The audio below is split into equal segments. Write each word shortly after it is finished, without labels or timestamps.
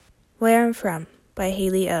Where I'm From by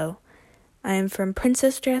Haley O. I am from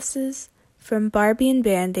Princess Dresses, from Barbie and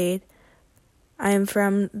Band-Aid. I am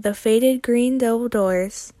from the faded green double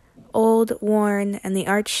doors, old, worn, and the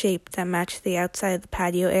arched shape that matched the outside of the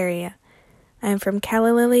patio area. I am from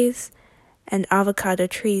calla lilies and avocado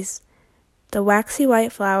trees, the waxy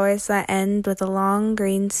white flowers that end with a long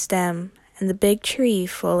green stem, and the big tree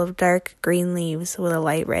full of dark green leaves with a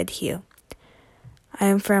light red hue. I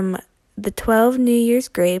am from the 12 New Year's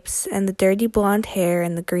grapes and the dirty blonde hair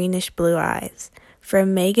and the greenish blue eyes.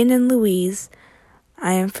 From Megan and Louise,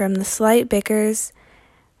 I am from the slight bickers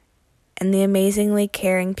and the amazingly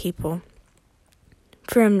caring people.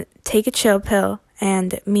 From Take a Chill Pill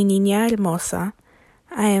and Mi Niña Hermosa,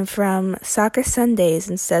 I am from Soccer Sundays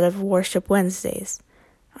instead of Worship Wednesdays.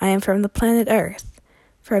 I am from the planet Earth,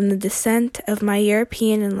 from the descent of my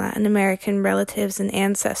European and Latin American relatives and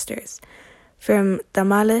ancestors, from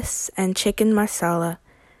tamales and chicken marsala,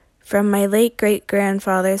 from my late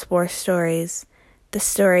great-grandfather's war stories, the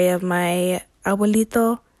story of my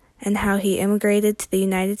abuelito and how he immigrated to the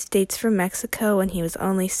United States from Mexico when he was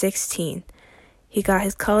only 16. He got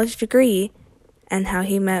his college degree, and how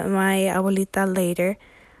he met my abuelita later,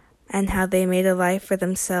 and how they made a life for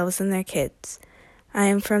themselves and their kids. I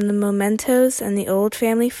am from the mementos and the old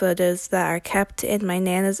family photos that are kept in my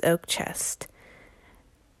Nana's oak chest.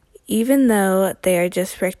 Even though they are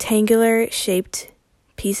just rectangular-shaped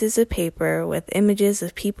pieces of paper with images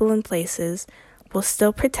of people and places, we'll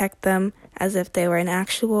still protect them as if they were an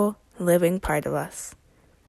actual living part of us.